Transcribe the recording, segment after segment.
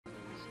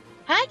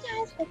Hi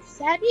guys, it's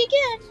Sabby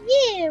again.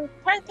 Yeah,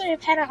 part 3 of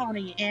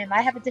HetaOni, and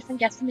I have a different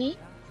guest with me.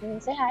 So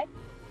say hi.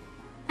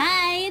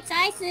 Hi, it's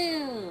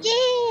Aisu.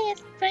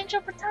 Yes,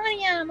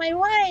 angel-of-britannia, my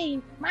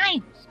wife,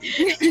 mine.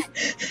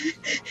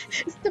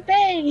 It's the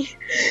bay.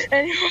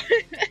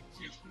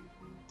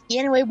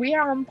 Anyway, we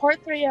are on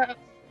part 3 of,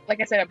 like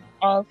I said,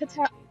 of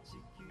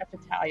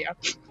HetaOni.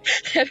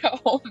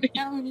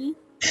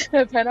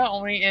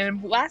 HetaOni,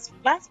 and last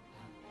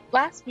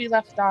we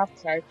left off,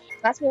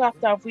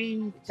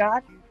 we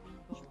got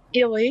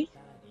Illy,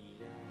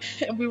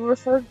 and we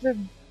referred to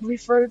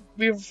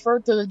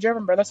the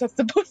German brothers as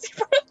the Pussy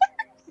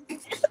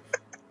Brothers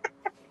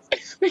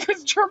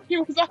because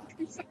Germany was on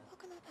consent.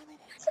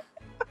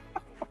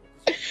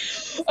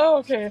 Oh,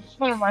 okay,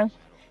 never mind.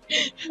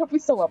 We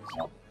still up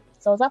now.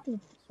 So it's after the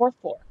fourth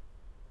floor.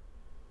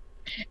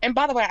 And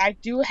by the way, I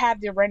do have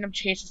the random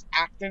chases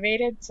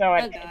activated, so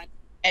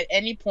at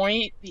any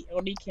point the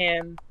Oni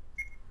can.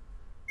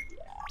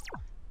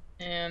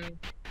 Yeah. And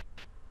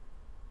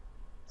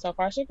so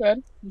far so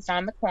good. He's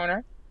on the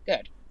corner.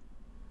 Good.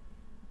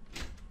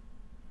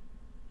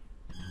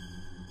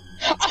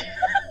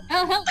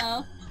 Oh,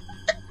 hello.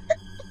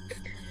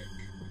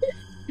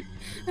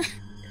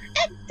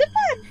 Hey,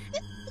 Japan!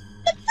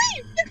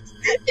 It's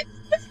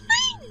the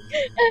thing!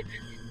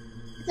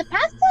 Is it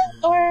pasta?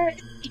 Or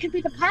it could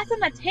be the pasta on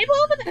that table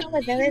over there?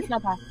 Oh, there is no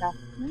pasta.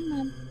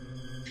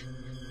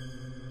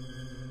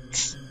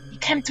 You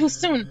came too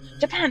soon.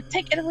 Japan,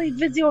 take Italy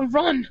video and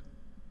run!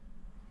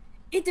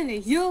 Italy,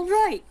 you're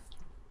right.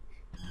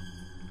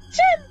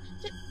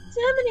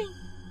 Germany!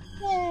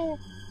 Yeah.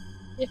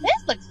 Your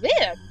face looks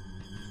weird.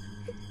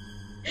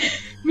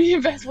 Me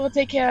and Bess will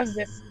take care of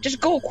this. Just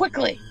go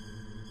quickly.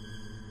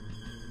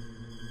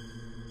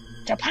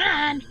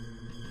 Japan!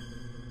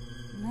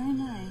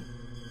 My.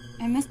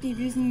 I must be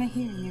losing my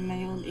hearing in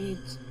my old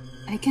age.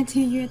 I can't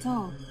hear you at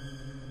all.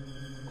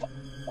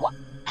 What?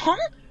 Huh?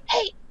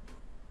 Hey,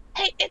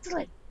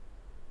 Italy.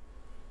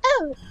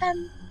 Oh,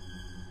 I'm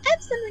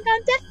suddenly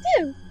gone deaf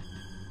too.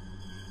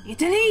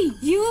 Italy,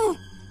 you!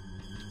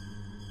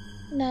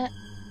 Now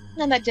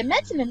that you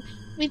mention it,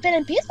 we've been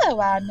in peace for a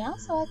while now,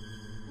 so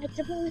I've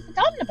completely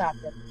forgotten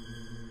about them.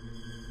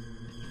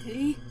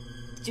 Italy?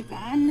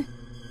 Japan?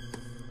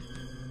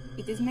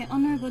 It is my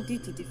honorable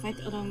duty to fight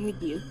along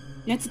with you.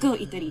 Let's go,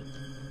 Italy.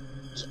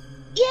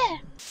 Yeah!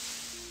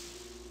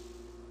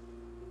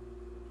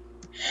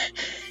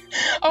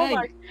 Oh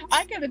my,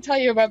 I gotta tell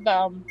you about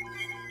the,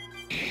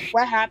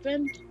 what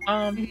happened.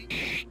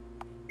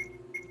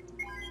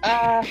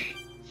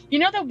 You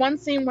know that one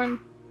scene when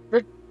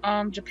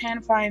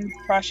Japan finds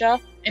Prussia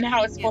and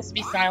how it's supposed to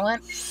be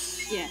silent?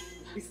 Yeah.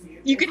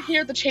 You could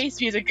hear the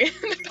chase music in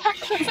the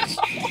background.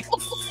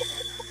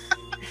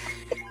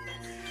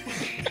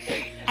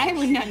 I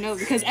would not know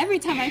because every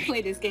time I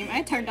play this game,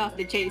 I turned off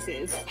the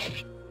chases.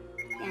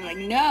 I'm like,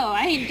 no,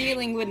 I ain't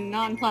dealing with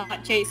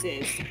non-plot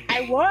chases.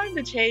 I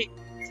wanted to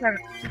turn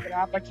it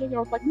off, but Kingo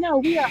was like, no,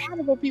 we are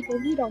honorable people,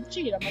 we don't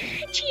cheat. I'm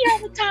like, you cheat all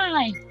the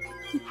time.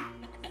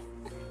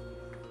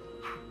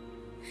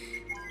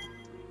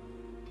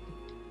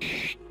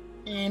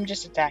 I'm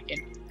just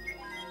attacking.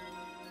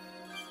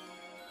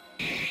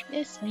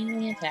 Just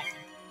mainly attacking.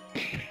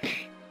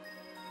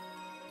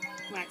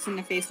 Wax in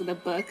the face with a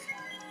book.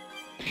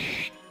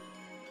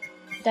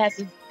 That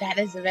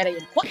is a very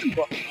important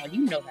book. Oh,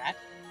 you know that.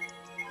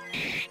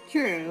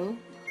 True.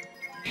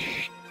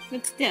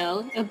 But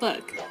still, a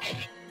book.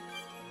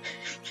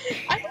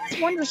 I always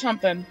wonder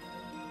something.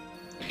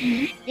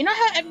 Mm-hmm. You know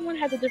how everyone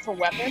has a different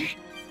weapon?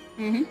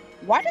 Mm-hmm.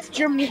 Why does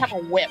Germany have a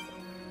whip?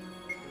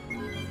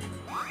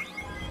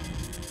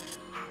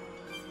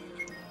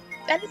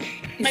 That is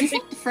this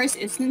like the first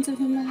instance of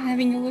him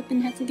having a whip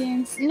in Hexa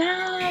games?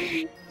 Nah,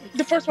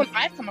 the first one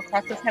I've come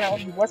across. This kind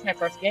of was my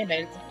first game,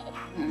 and it's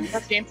the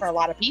first game for a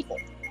lot of people.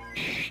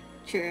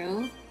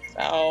 True.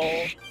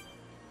 So,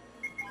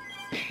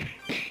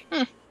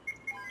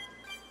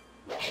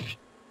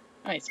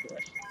 nice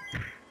good.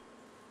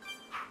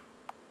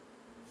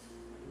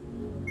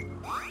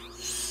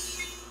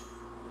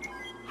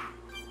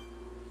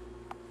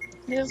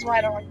 This is why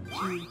I don't like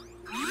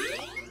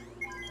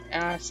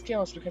to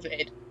skills, because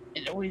it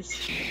always.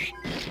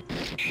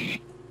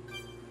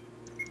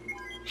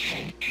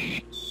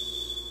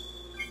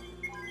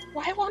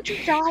 Why won't you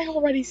die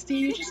already,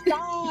 Steve? Just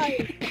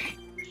die!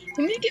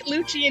 We need to get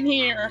Lucci in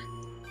here.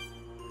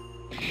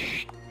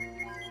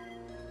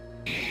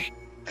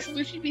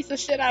 Lucci beats the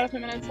shit out of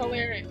him and it's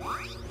hilarious.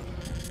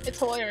 It's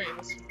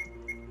hilarious.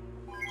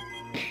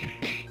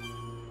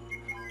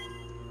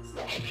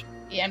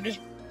 Yeah, I'm just...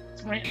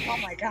 Oh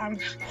my god.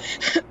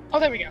 Oh,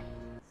 there we go.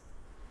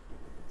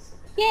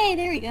 Yay,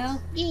 there we go.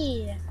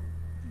 Yeah.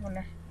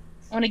 I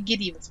wanna get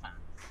you this one.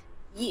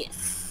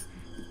 Yes.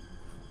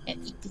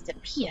 And it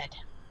disappeared.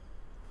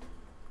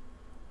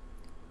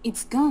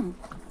 It's gone.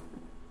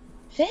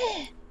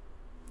 There.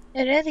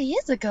 It really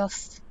is a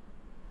ghost.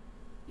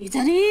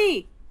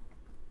 Italy!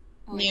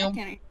 Oh, wait, Mew. I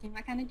can't understand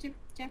my kind of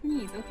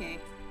Japanese. Okay.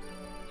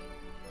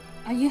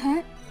 Are you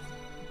hurt?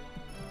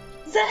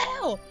 The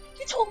hell?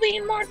 You told me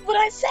in March what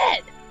I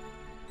said!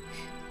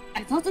 I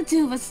I thought the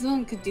two of us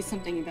alone could do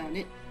something about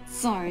it.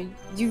 Sorry,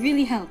 you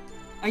really helped.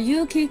 Are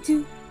you okay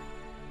too?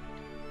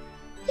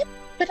 Yep,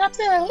 but I'm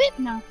still lit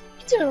now.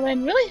 You two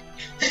ran really...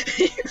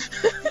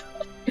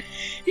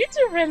 you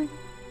two ran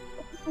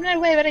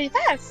away very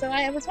fast, so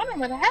I was wondering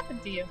what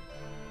happened to you.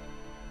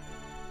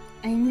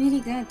 I'm really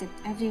glad that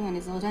everyone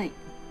is alright.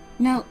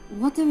 Now,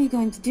 what are we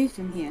going to do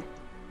from here?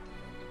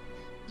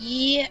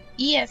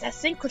 Yes, that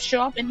Sink could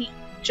show up and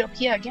show up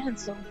here again,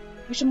 so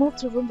we should move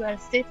to a room that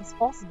is safe as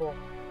possible.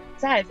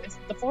 Besides,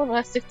 if the four of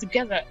us stick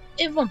together,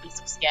 it won't be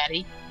so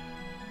scary.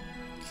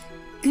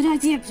 Good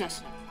idea,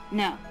 Joshua.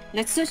 Now,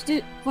 let's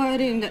search for a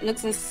room that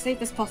looks as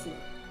safe as possible.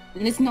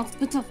 And it's not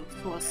split off,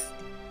 of course.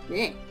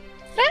 Yeah.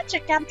 Gotcha,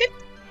 Captain.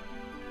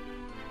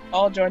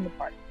 All join the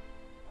party.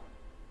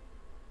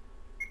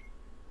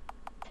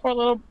 Poor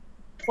little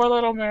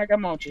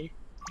Megamochi.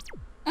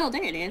 Oh,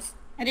 there it is.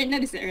 I didn't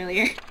notice it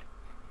earlier.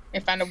 I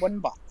found a wooden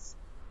box.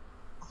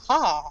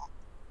 Aha!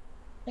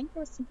 I think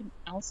there was something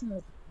else in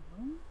the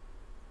room.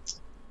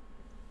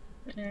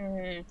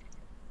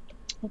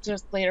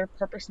 Just later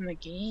purpose in the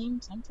game,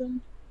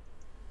 something?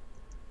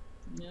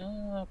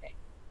 No, okay.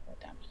 Go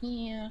down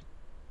here.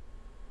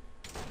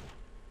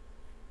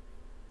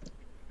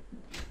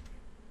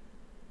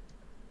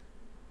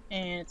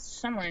 And it's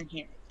somewhere in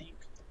here, I think.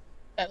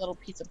 That little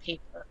piece of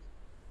paper.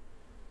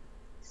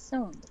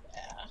 Somewhere.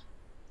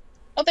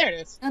 Oh, there it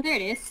is. Oh, there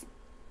it is.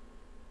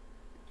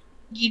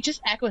 You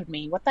just echoed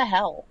me. What the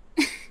hell?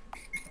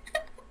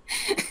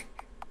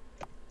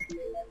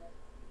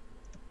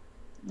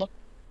 Look.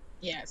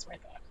 Yeah, that's what I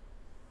thought.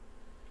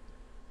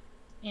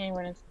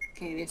 Anyway,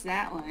 okay, there's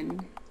that one.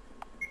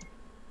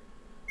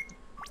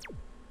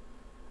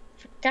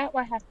 Forgot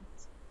what happened.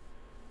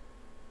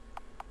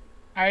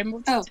 I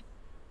removed it.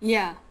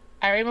 Yeah.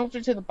 I removed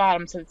it to the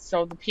bottom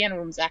so the piano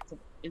room's active.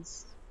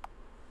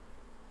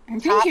 I'm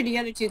pretty sure the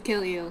other two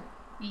kill you.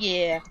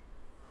 Yeah.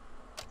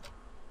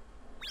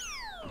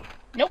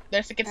 Nope,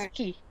 there's the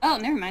key. Oh,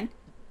 never mind.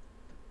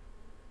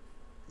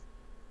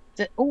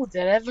 Did it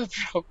ever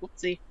broke?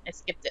 Oopsie, I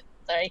skipped it.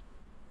 Sorry.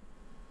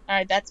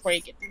 Alright, that's where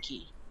you get the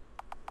key.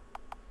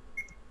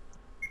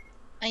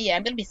 Yeah,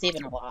 I'm gonna be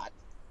saving a lot.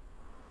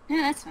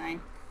 Yeah, that's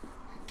fine.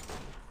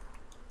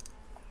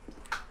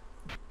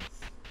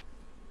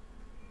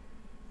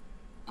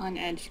 On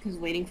edge because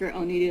waiting for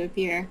Oni to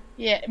appear.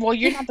 Yeah, well,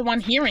 you're not the one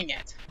hearing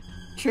it.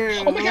 True.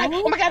 Oh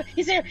my god,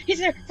 he's here!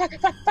 Fuck.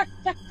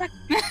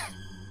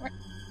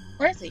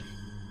 Where is he?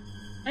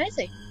 Where is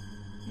he?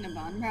 In the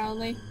bottom,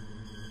 probably.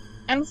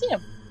 I don't see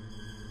him.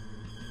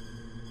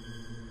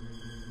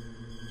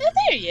 Oh,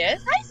 there he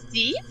is. Hi,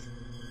 Steve.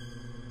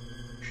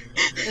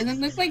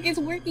 Doesn't look like it's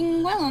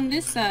working well on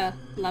this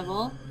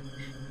level.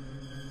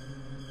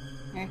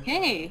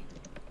 Okay.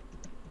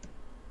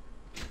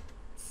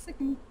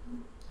 Second.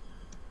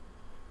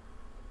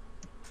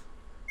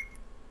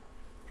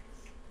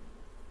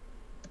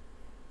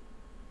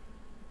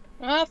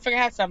 Oh, I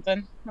forgot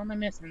something. What am I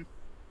missing?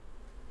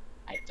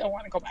 I don't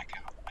want to go back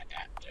out, but I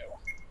got to.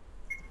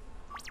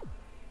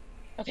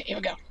 Okay, here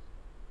we go.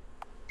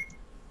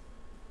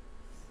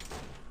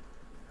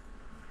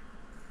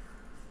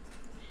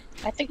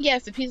 I think,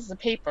 yes, the pieces of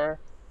paper.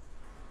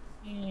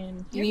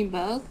 And you need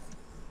both?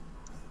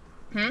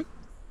 Hmm?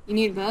 You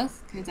need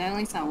both? Because I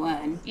only saw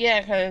one.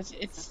 Yeah, because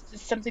it's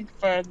something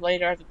for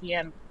later at the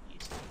piano.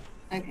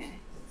 Okay.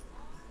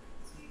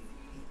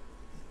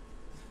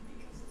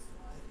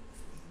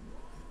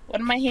 What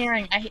am I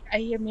hearing? I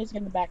hear music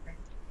in the background.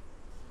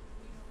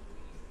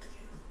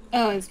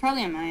 Oh, it's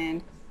probably on my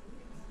end.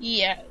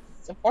 Yeah,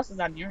 of course it's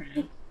on your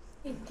end.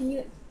 Hey, can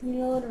you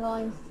lower the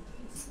volume?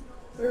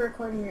 We're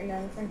recording right now,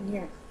 your friend can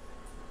hear it.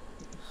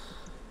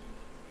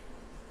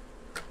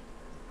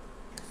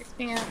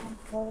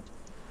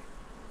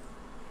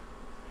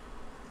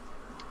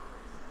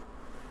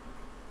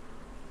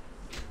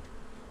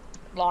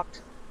 Locked.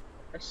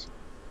 Of course.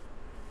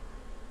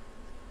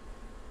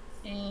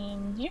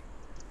 And here.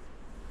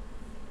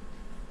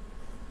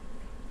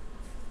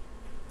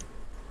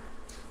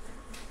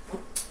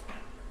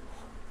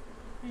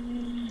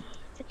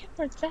 Forget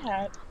where it's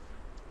at.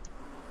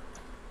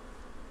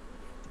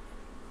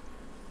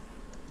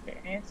 Okay,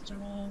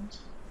 instrument.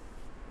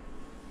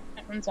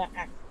 That one's at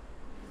act.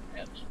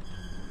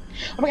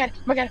 Oh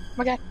my god.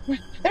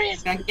 There he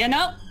is! Yeah,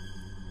 no!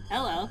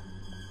 Hello.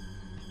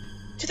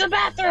 To the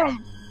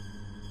bathroom!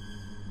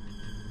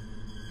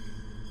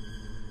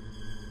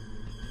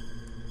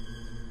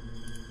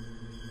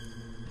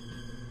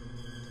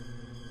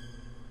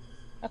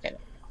 Okay, there we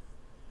go.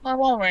 Well,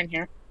 while we're in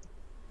here.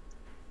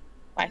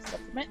 Buy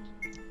supplement.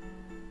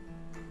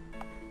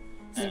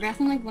 Is the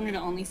bathroom like one of the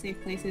only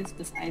safe places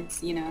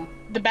besides, you know?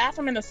 The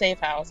bathroom in the safe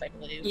house, I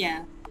believe.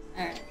 Yeah.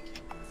 Alright.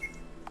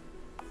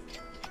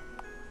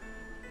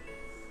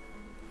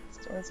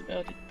 Stores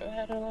ability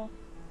battle.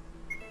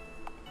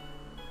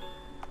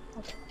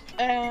 Okay.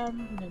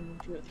 Then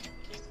do it.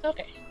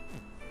 Okay.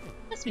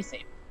 Let's be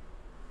safe.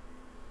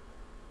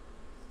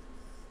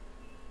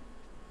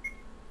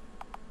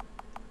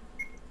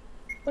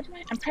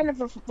 I'm trying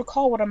to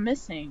recall what I'm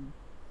missing.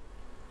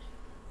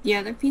 The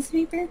other piece of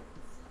paper?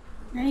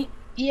 right?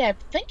 Yeah, I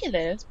think it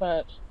is,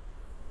 but...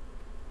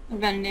 What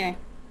about in there?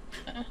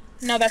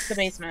 No, that's the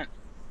basement.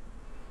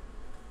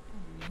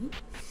 Alright.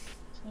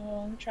 So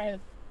let me try the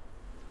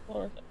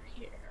floors over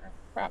here.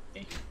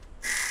 Probably.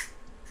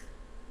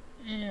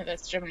 Yeah,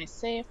 that's Germany's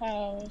safe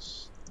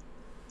house.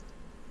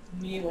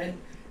 Me when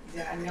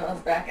Daniel is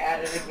back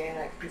at it again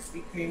at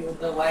Krispy Kreme with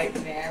the white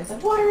vans.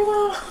 Like, what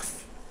are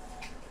those?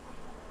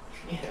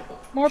 You know.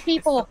 More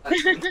people.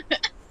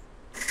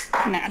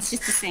 Nah, it's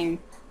just the same.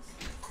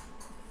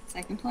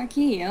 Second floor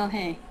key. Oh,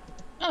 hey.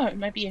 Oh, it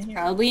might be in here.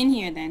 Probably in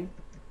here then.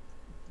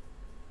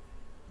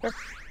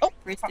 Oh,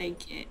 First aid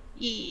kit.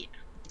 yeah.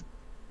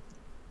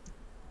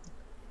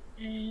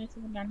 And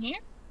something down here.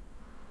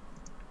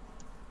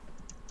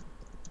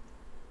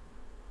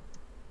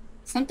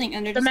 Something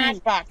under The the sand.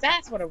 matchbox.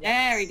 That's what it was.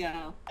 There we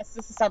go. This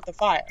is to start the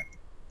fire.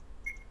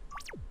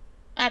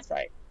 That's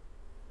right.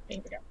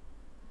 Here we go.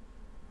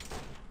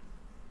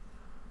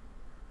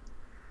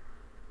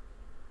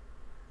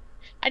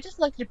 I just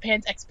like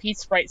Japan's XP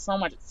sprite so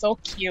much. It's so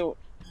cute.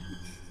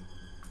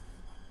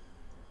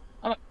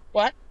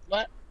 What?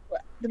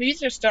 The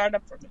music just started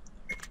up for me.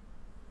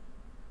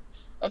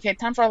 Okay,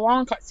 time for a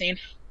long cutscene.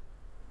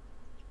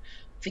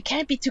 We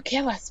can't be too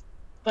careless,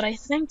 but I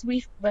think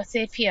we're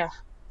safe here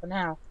for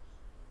now.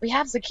 We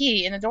have the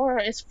key, and the door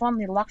is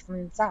firmly locked from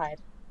inside.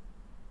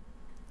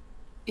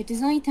 It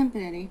is only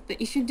temporary,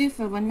 but you should do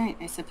for one night,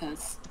 I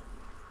suppose.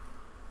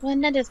 One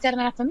night is good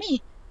enough for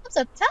me. I'm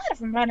so tired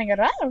from running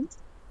around.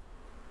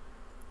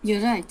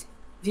 You're right.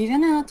 We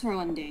ran out for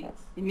one day.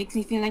 It makes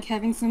me feel like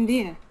having some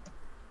beer.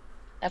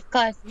 Of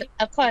course,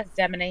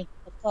 Gemini.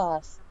 Of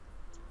course.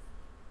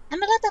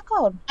 I'm a little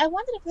cold. I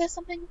wonder if there's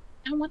something.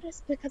 I wonder if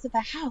it's because of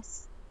the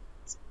house.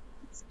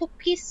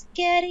 Spooky,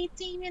 scary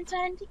demon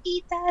trying to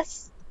eat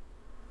us.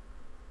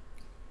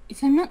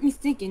 If I'm not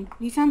mistaken,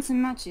 we found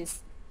some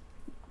matches.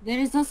 There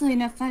is also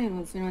enough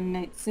firewood for one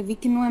night, so we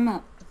can warm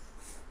up.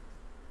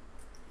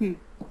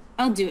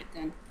 I'll do it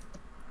then.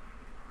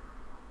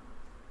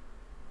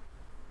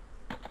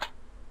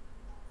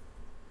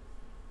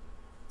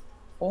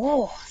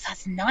 Oh,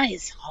 that's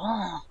nice,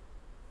 huh?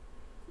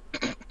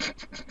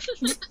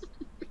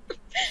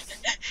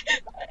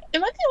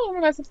 Am I the only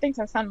one who thinks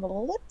I sound a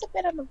little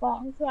bit on the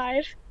wrong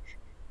side?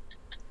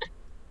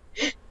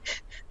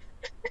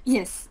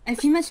 Yes, I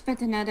feel much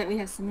better now that we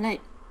have some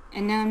light.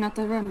 And now I'm not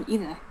alone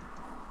either.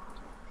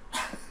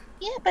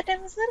 Yeah, but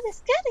it was really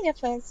scary at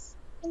first.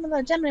 Even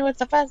though Gemini was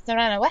the first to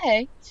run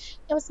away,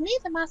 it was me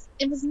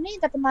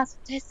that the monster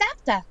chased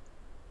after.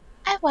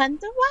 I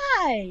wonder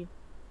why.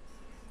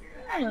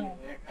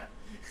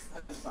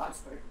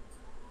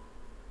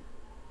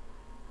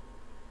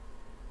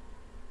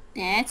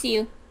 That's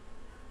you.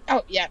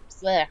 Oh, yeah,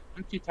 bleh.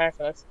 I'm too tired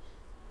for this.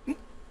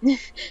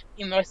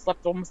 Even though I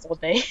slept almost all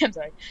day. I'm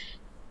sorry.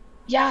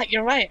 Yeah,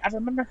 you're right. I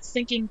remember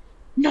thinking,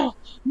 no,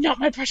 not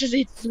my precious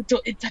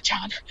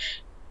Ita-chan.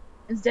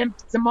 And then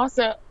the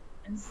monster,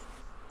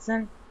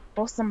 then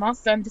both the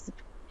monster and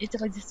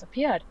Italy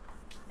disappeared.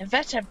 And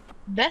Vetch have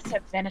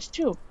vanished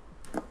too.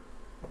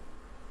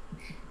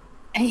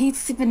 I hate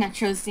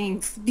supernatural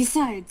things.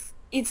 Besides,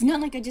 it's not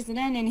like I just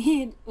ran and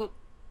hid. Well,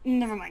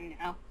 never mind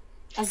now.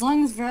 As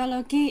long as we're all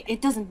okay, it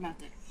doesn't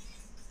matter.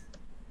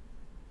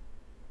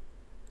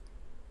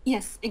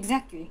 Yes,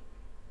 exactly.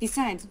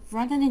 Besides,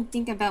 rather than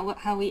think about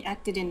how we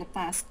acted in the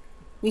past,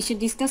 we should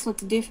discuss what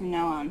to do from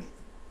now on.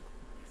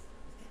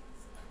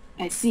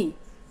 I see.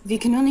 We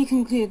can only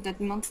conclude that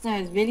the monster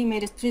has really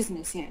made us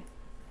prisoners here.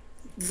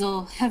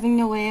 Though having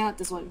no way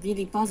out is what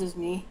really bothers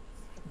me.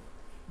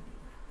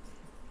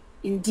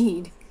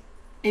 Indeed.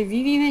 I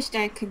really wished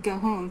I could go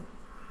home.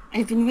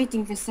 I've been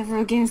waiting for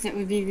several games that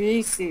will be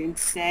released soon.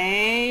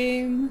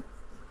 Same.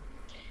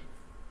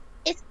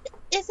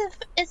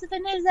 Is it the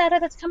new Zelda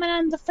that's coming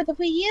on for the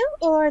Wii U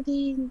or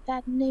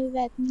that new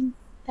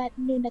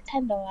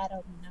Nintendo? I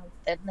don't know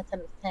that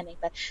Nintendo's planning,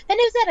 but the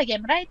new Zelda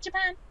game, right,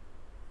 Japan?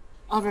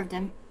 All of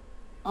them.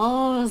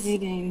 All the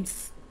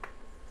games.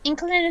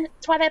 Including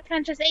Twilight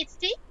Princess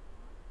HD?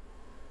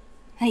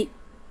 Hey.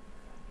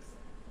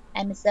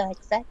 I'm so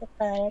excited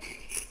for it.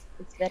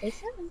 It's very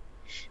soon.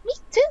 Me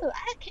too.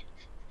 I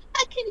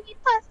can't eat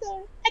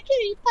pasta. I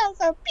can't eat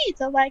pasta or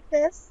pizza like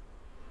this.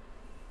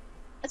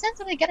 It sounds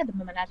really good at the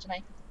moment,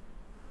 actually.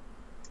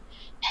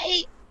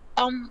 Hey,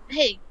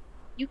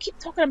 you keep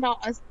talking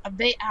about a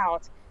way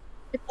out.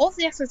 If all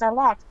the exits are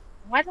locked,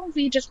 why don't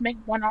we just make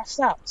one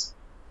ourselves?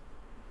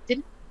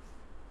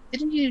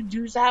 Didn't you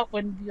do that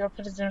when we were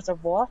prisoners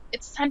of war?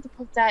 It's time to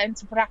put that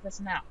into practice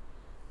now.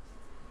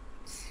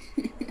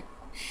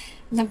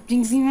 That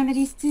brings me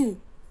memories too.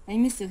 I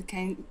miss those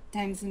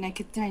times when I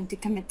could turn to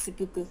commit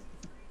seppuku.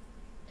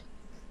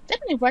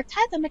 Definitely worked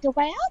hard to make a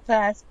way out for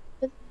us,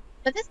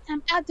 but this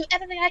time I'll do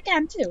everything I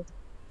can too.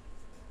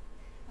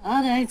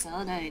 Alright.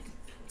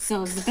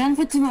 So the plan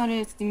for tomorrow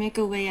is to make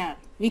a way out.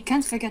 We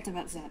can't forget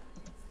about that.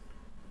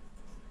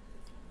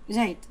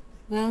 Right.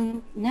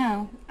 Well,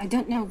 now, I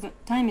don't know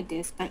what time it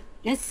is, but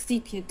let's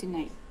sleep here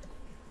tonight.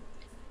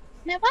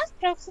 My watch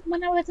broke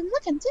when I wasn't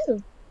looking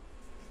too.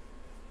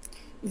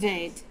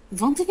 Wait,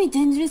 won't it be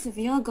dangerous if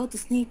we all go to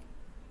sleep?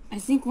 I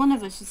think one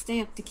of us should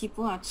stay up to keep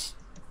watch.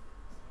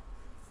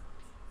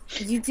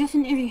 You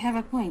definitely have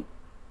a point.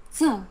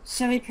 So,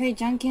 shall we play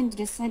Junkin to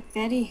decide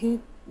Betty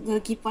who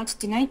will keep watch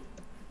tonight?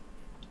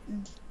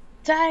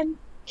 Time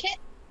kit.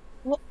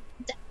 Well,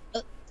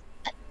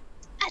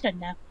 I don't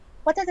know.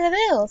 What are the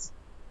rules?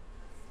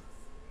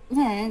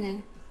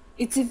 Well,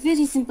 it's a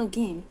very simple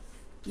game.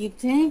 You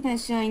play by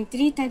showing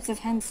 3 types of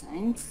hand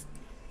signs.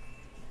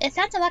 It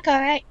sounds like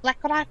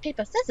rock,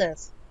 paper,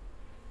 scissors.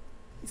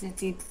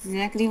 That's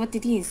exactly what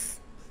it is.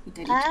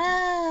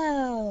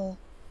 Oh.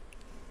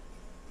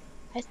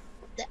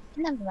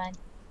 Never mind.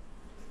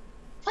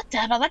 What the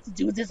hell? Let's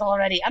do this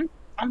already. I'm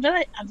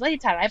really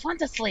tired. I want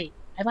to sleep.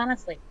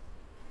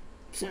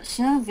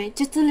 Sure, wait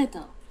just a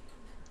little.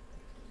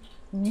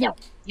 No,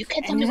 you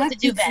can't tell me what to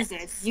do best.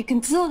 Scissors. You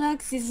can throw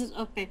rock, scissors,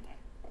 or paper.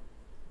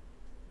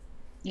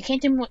 You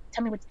can't tell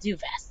me what to do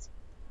best.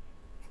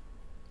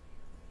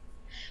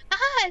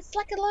 Ah, it's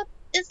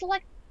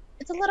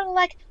a little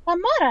like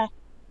Marmota.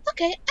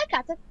 Okay, I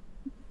got it.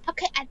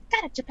 Okay, I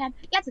got it, Japan.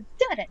 Let's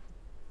do it.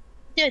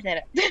 Do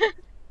it.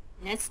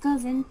 Let's go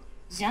then.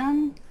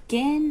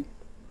 Junkin.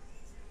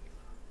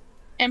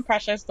 And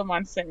Precious, the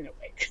one sitting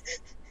awake.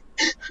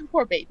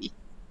 Poor baby.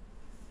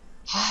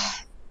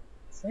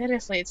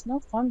 Seriously, it's no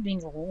fun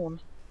being alone.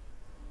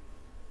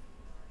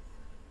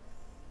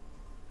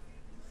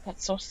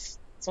 That's so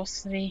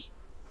sweet.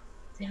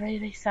 They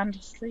really sound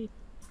asleep.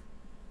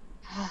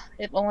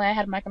 If only I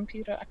had my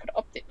computer, I could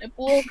update my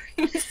blog.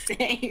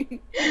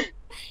 Same.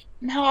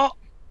 Now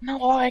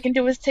all I can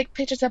do is take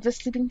pictures of the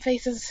sleeping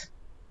faces.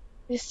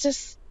 It's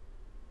just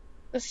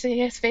to see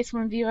his face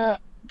when we were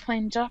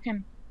playing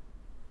Jokin.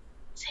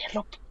 They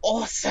looked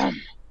awesome.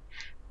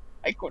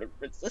 I couldn't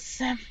resist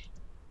him.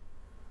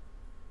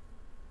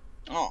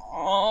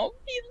 Oh,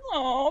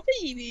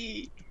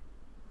 baby.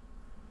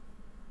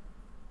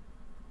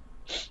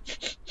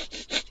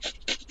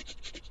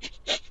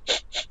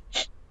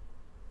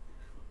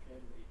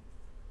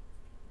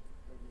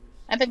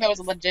 I think that was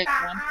a legit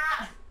one.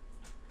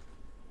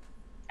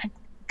 I'm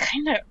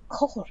kinda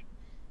cold.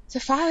 The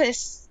fire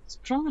is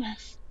strong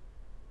enough.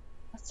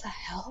 What the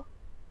hell?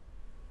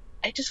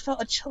 I just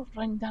felt a chill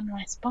running down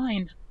my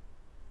spine.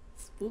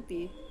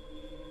 Spooky.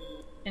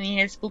 And you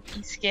hear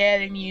spooky,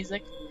 scary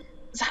music.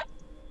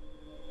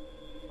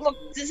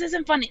 Look, this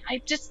isn't funny.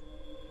 I'm just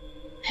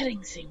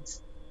hitting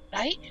things,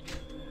 right?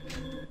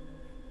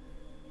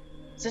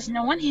 There's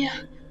no one here.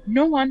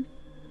 No one.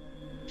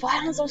 Why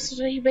aren't those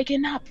three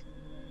waking up?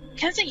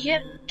 Can't they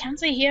hear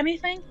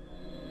anything?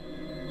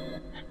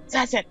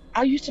 That's it.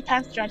 I'll use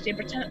Japan's strategy and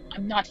pretend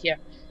I'm not here.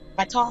 If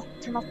I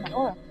turn off my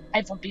aura,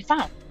 I won't be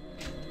found.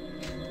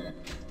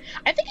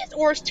 I think his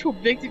aura is too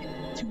big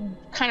to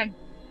kind of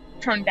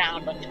turn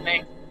down, don't you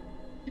think?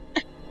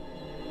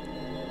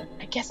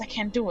 I guess I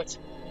can't do it.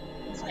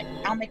 It's like,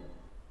 I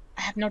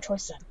have no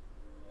choice then.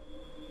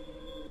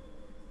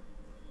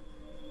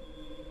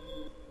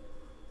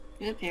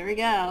 Yep, here we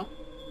go.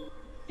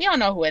 You don't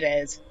know who it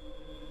is.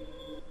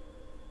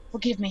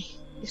 Forgive me.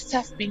 It's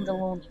tough being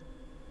alone.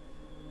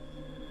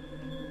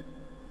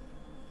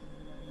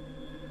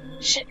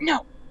 Shit,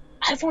 no!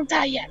 I won't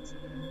die yet!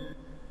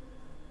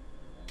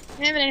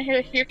 And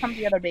then here come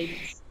the other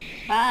babies.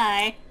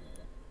 Bye.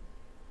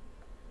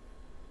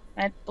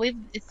 I believe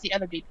it's the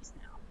other babies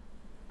now.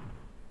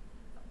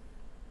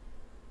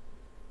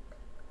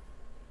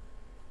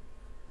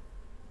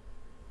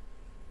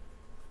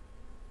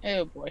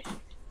 Oh boy.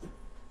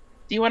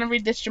 Do you want to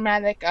read this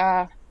dramatic,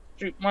 text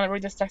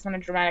in a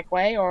dramatic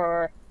way,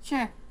 or?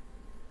 Sure.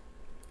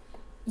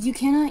 You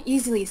cannot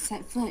easily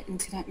set foot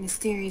into that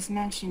mysterious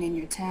mansion in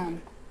your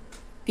town.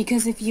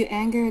 Because if you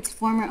anger its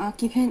former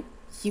occupant,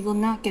 you will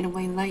not get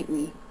away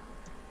lightly.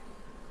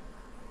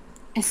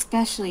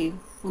 Especially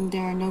when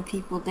there are no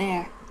people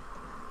there.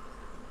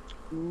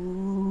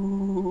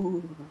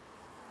 Ooh.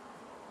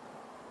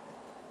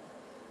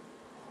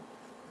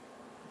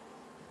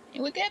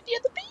 And look at the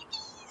other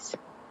babies!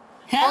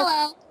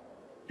 Hello!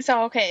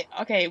 So,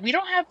 okay, we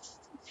don't have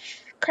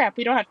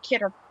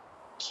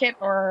Kit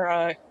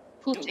or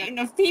Poochie. Not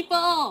enough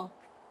people!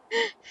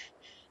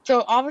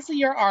 So, obviously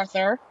you're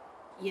Arthur.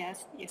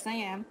 Yes I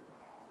am.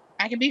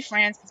 I can be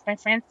France, because my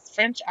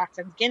French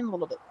accent's getting a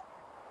little bit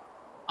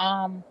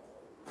better.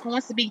 Who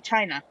wants to be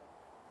China?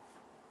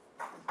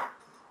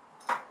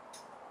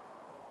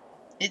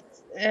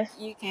 It's,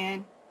 You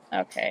can.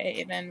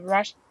 Okay, then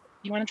Russia.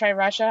 You want to try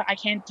Russia? I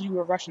can't do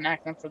a Russian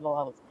accent for the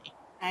love of me.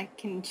 I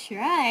can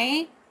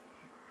try.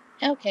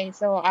 Okay,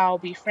 so I'll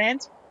be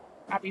France.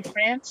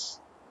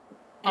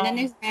 And then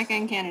there's America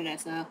and Canada,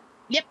 so.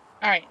 Yep.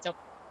 Alright, so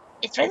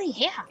it's really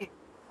here.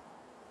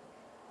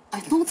 I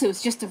thought it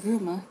was just a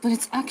rumor, but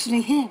it's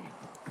actually here.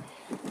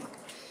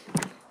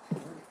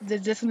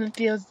 This one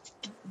feels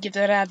give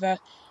it rather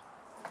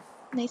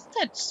nice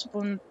touch.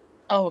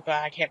 Oh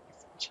god, I can't read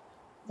French.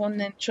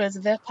 One chose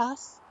their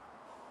pass.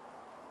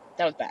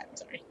 That was bad, I'm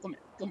sorry.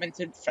 Comment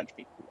to French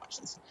people who watch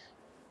this.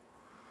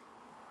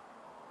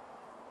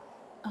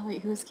 Oh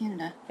wait, who's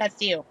Canada?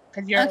 That's you,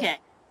 because you're... Okay.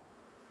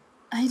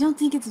 I don't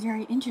think it's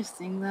very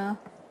interesting, though.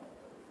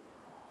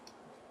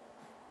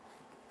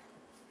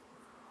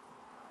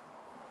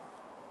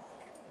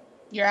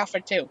 You're out for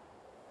 2.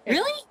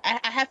 Really? I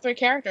have 3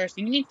 characters.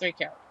 You need 3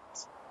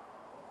 characters.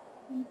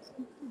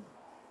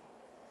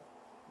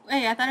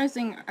 Wait, I thought I was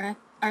doing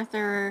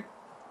Arthur.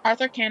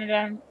 Arthur, Canada,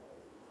 and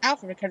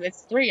Alpha because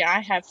it's 3.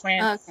 I have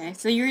France. Okay,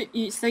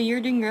 so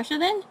you're doing Russia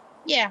then?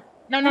 Yeah.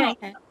 No.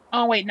 Okay.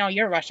 Oh wait, no,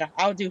 you're Russia.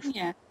 I'll do.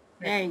 Yeah.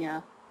 There you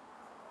go.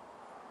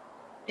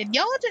 Did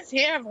y'all just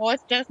hear a voice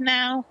just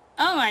now?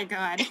 Oh my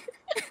god.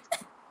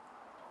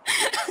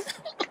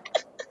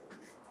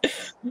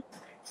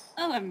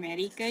 Oh,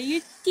 America,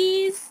 you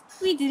tease.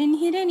 We didn't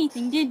hit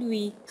anything, did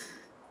we?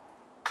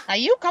 Are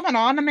you coming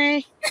on to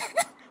me?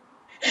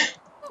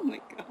 Oh my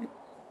god.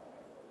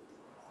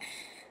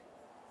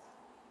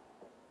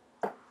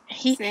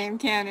 Same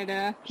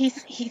Canada. He's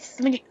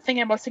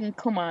thinking about singing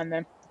Kuma on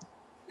them.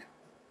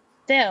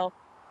 Still,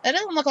 it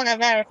doesn't look like a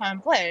very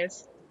fun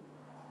place.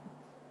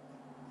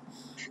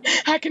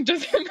 I can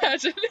just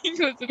imagine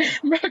English and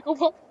America.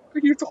 What are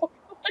you talking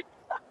like?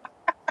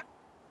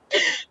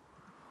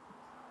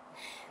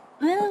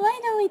 Well, why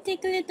don't we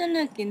take a little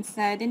look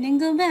inside and then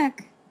go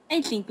back?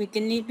 I think we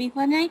can leave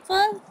before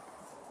nightfall.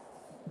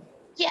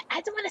 Yeah,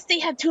 I don't want to stay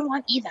here too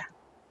long either.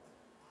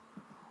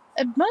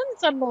 A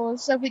month or more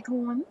shall we go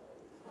on?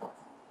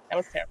 That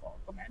was terrible.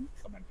 Come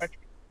on, Patrick.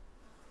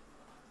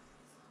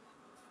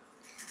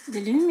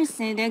 The rumors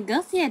say they're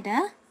ghosted,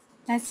 huh?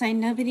 That's why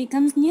nobody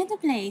comes near the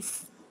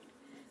place.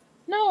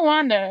 No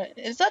wonder.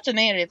 It's such an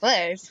eerie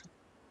place.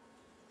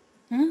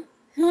 Huh?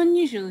 How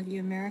unusual of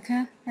you,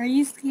 America. Are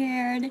you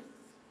scared?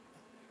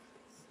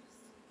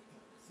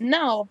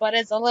 No, but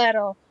it's a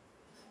little...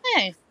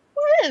 Hey,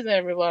 where is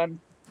everyone?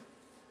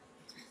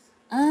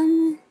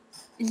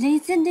 They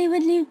said they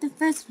would leave the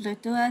first floor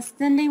to us,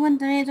 then they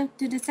went right up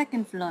to the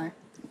second floor.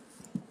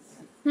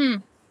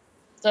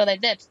 So they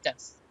ditched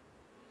us.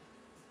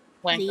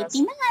 Wankers.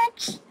 Pretty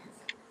much.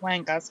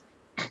 Wankers.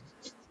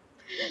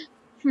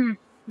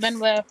 Then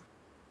we're...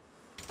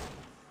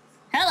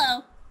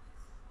 Hello.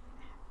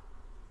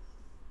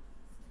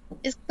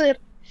 It's clear...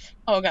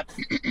 Oh god.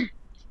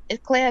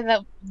 It's clear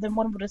that the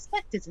one would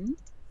respect, isn't it?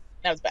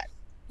 That was bad.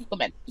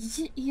 Come in.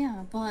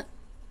 Yeah, but,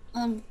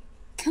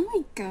 can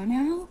we go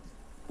now?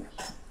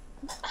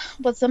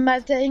 What's the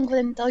matter,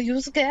 England? Are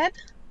you scared?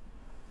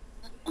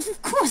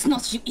 Of course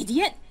not, you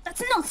idiot!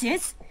 That's not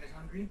it!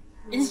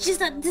 It's just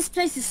that this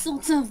place is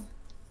sort of...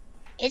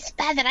 It's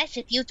bad that I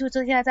ship you two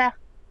together.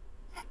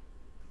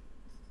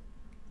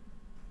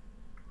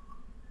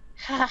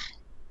 Ha!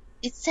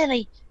 It's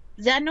silly.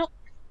 There are no...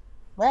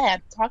 Well,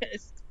 I'm talking...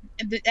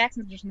 The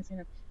accent is just missing.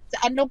 There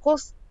are no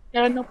ghosts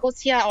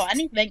here or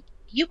anything.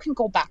 You can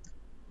go back.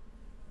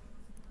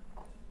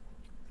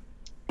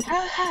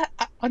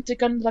 Aren't you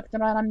going to look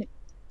around on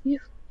you?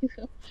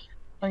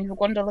 Are you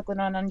going to look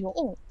around on your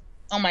own?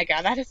 Oh my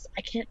god, that is...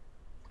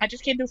 I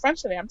just can't do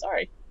French today, I'm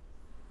sorry.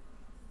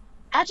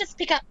 I'll just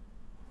take a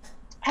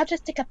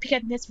peek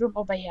at this room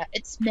over here.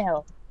 It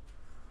smells.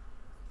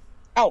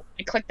 Oh,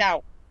 I clicked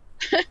out.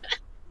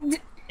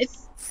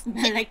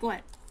 Smell like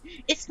what?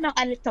 It smells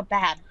a little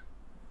bad.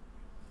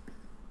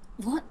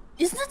 What?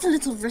 Isn't that a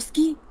little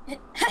risky?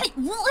 Hey,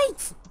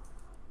 wait!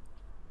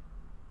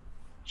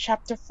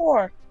 Chapter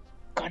 4.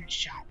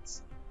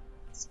 Gunshots.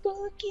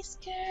 Spooky,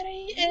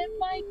 scary, and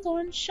my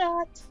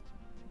gunshot.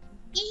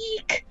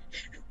 Eek!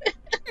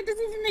 It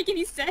doesn't even make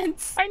any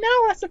sense. I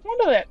know, that's the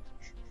point of it.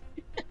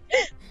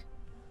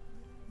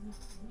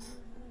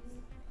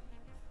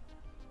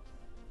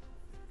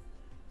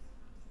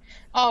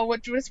 Oh,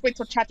 just wait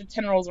till chapter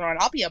 10 rolls around.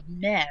 I'll be a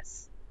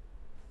mess.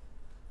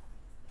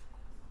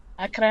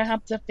 I couldn't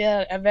help to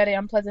feel a very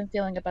unpleasant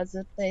feeling about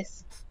this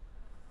place.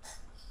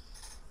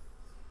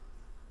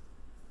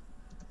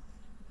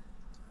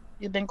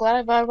 You've been glad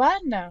about a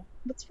while now.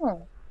 What's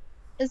wrong?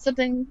 Is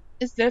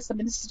there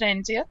something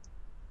strange here?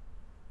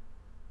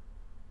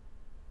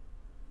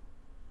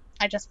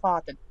 I just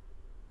farted.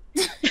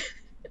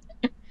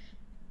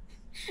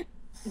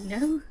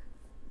 No,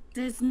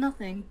 there's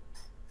nothing.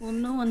 Well,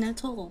 no one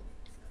at all.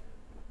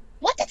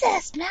 What is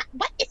that smell?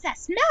 What is that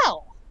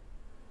smell?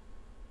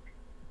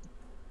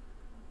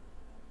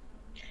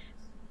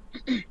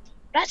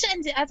 Ratchet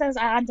and the others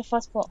are on the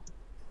first floor.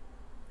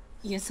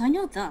 Yes, I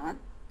know that.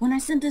 When I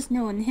said there's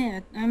no one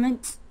here, I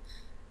meant...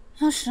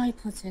 How should I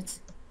put it?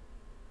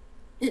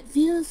 It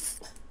feels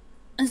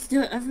as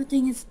though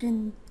everything has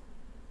been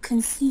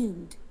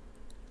consumed.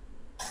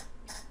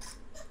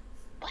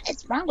 What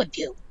is wrong with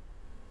you?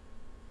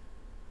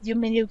 You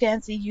mean you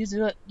can't see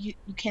you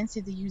can't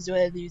see the usual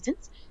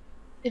illusions?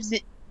 If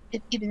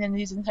even the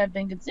illusions have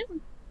been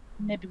consumed,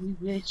 maybe we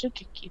really should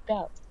keep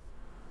out.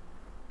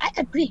 I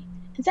agree.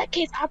 In that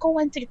case, I'll go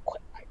and take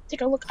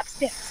a look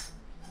upstairs.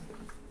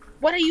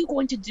 What are you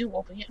going to do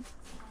over here?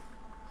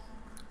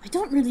 I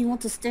don't really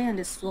want to stay on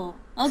this floor.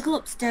 I'll go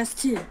upstairs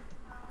too.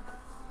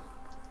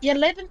 You're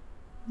leaving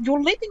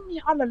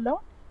me all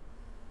alone?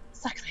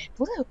 Sacre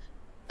bleu.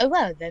 Oh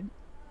well then.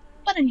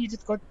 Why don't you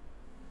just go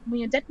when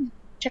you're done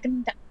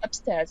checking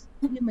upstairs?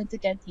 You meant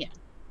again here.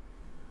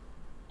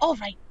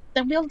 Alright,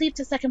 then we'll leave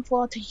the second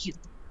floor to you.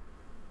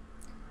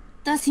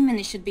 30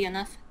 minutes should be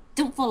enough.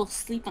 Don't fall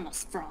asleep on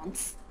us,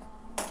 France.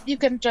 You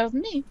can trust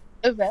me.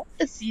 Well,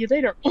 see you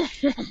later.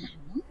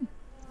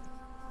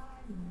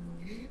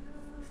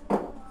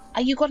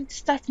 Are you going to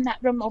start from that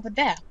room over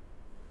there?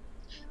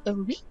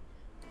 Oui.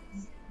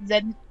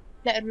 Then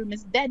that room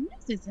is dead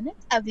news, isn't it?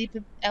 I'll leave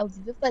it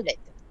for later.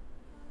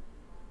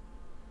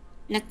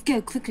 Let's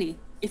go quickly.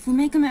 If we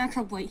make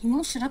America wait, he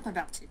won't shut up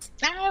about it.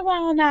 I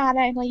will not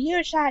until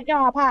you shut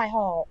your pie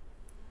hole.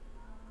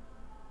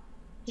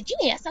 Did you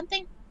hear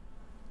something?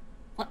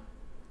 What?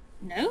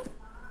 No?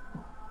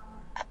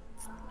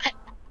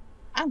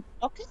 Oh,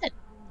 okay then.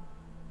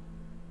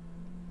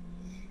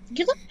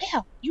 You look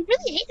pale. You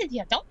really hate it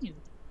here, don't you?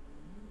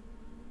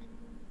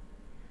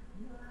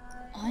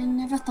 I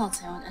never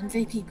thought I would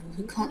envy people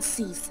who can't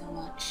see so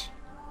much.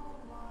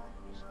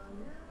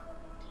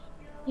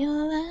 You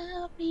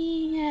love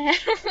me.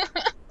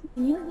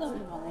 Can you lower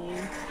the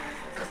volume?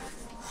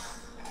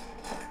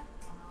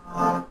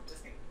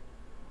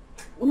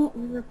 We're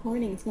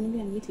recording. It's gonna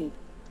be on YouTube.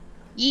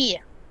 Yeah.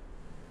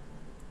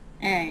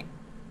 Alright.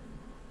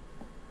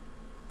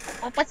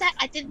 What's that?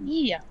 I didn't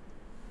hear.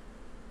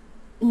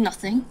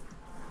 Nothing.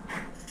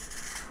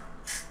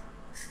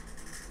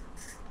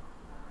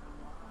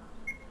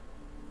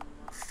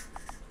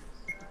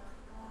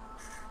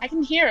 I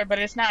can hear it, but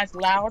it's not as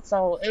loud,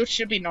 so it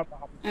should be no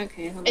problem.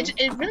 Okay, hold on.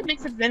 It really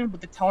makes it in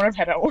with the tone of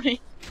HetaOni.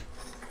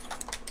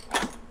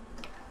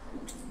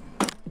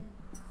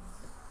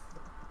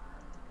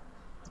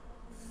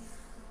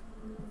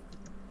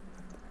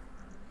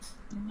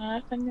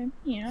 Nothing in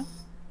here.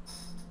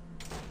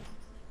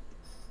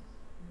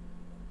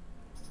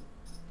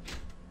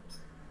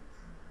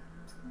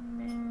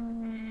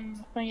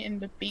 Nothing in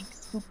the big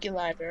spooky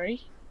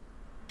library.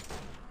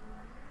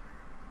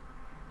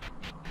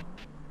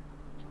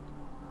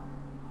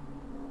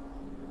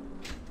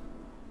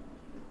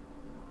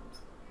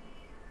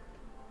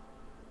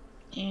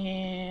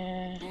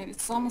 And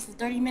It's almost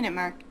the 30-minute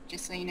mark,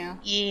 just so you know.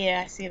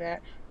 yeah, I see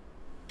that.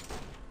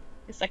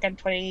 It's like on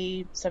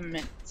 27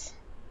 minutes.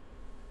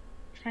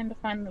 Trying to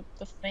find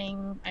the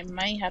thing. I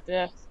might have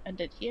to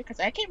end it here because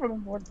I can't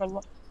remember what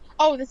the.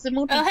 Oh, this is a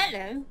movie. Oh,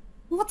 hello.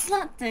 What's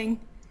that thing?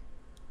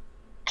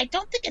 I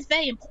don't think it's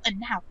very important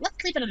now.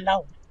 Let's leave it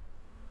alone.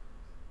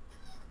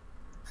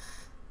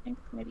 I think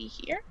maybe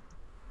here.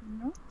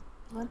 No.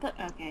 What the?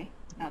 Okay,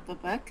 not the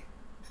book.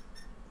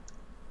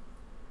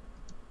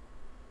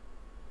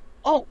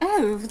 Oh,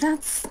 Oh,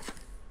 that's.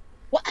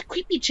 what a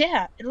creepy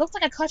chair! It looks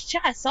like a clutch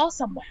chair I saw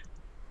somewhere.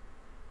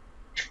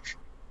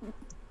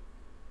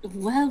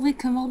 Well, we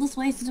come all this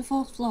way to the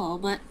 4th floor,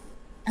 but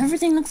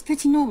everything looks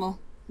pretty normal.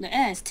 The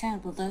air is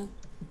terrible, though.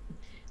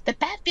 The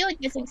bad feeling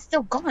isn't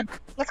still gone.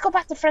 Let's go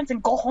back to friends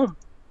and go home.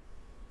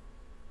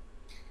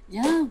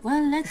 Yeah,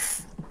 well,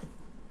 let's.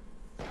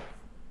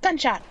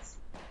 Gunshots.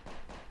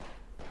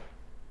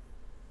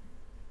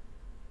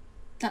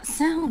 That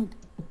sound.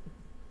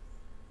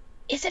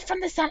 Is it from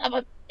the sound of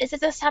a? Is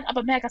it the sound of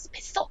America's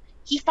pistol?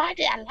 He fired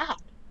it out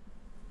loud.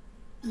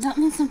 That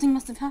means something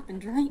must have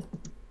happened, right?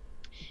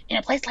 In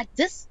a place like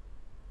this?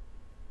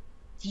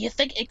 Do you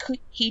think it could?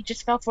 He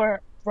just fell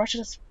for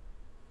Russia's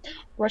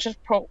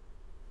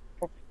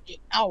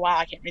oh wow,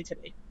 I can't read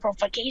today.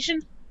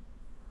 Provocation?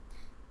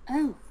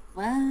 Oh,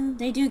 well,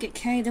 they do get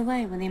carried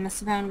away when they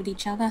mess around with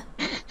each other.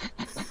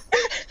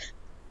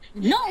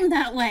 Not in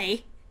that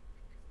way!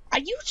 Are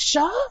you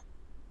sure?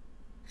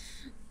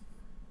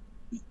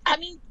 I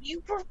mean,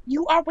 you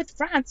are with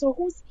France, so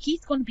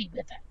he's going to be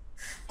with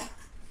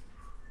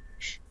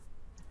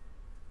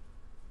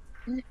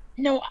it?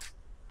 No,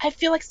 I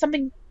feel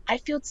something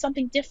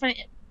different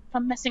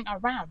from messing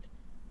around.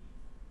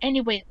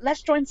 Anyway,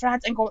 let's join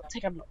France and go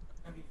take a look.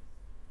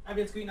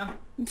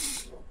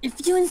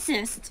 If you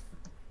insist.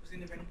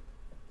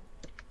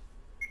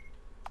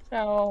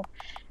 So,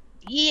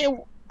 yeah,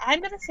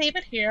 I'm gonna save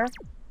it here,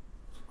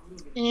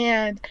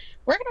 and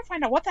we're gonna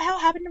find out what the hell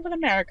happened with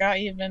America.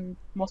 Even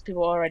most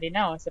people already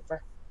know, except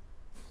for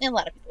a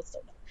lot of people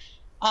still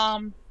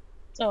know.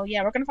 So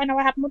yeah, we're gonna find out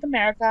what happened with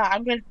America.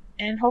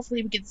 And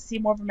hopefully we get to see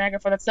more of America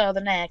for the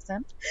southern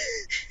accent.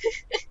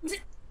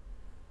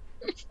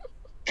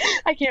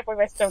 I can't believe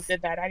I still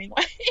did that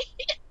anyway.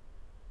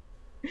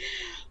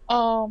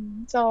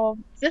 So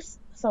this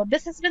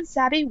has been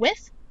Sabby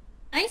with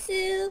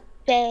Aisu!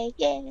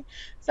 yeah.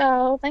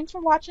 So thanks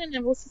for watching,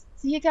 and we'll see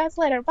you guys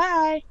later.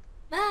 Bye.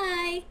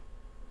 Bye!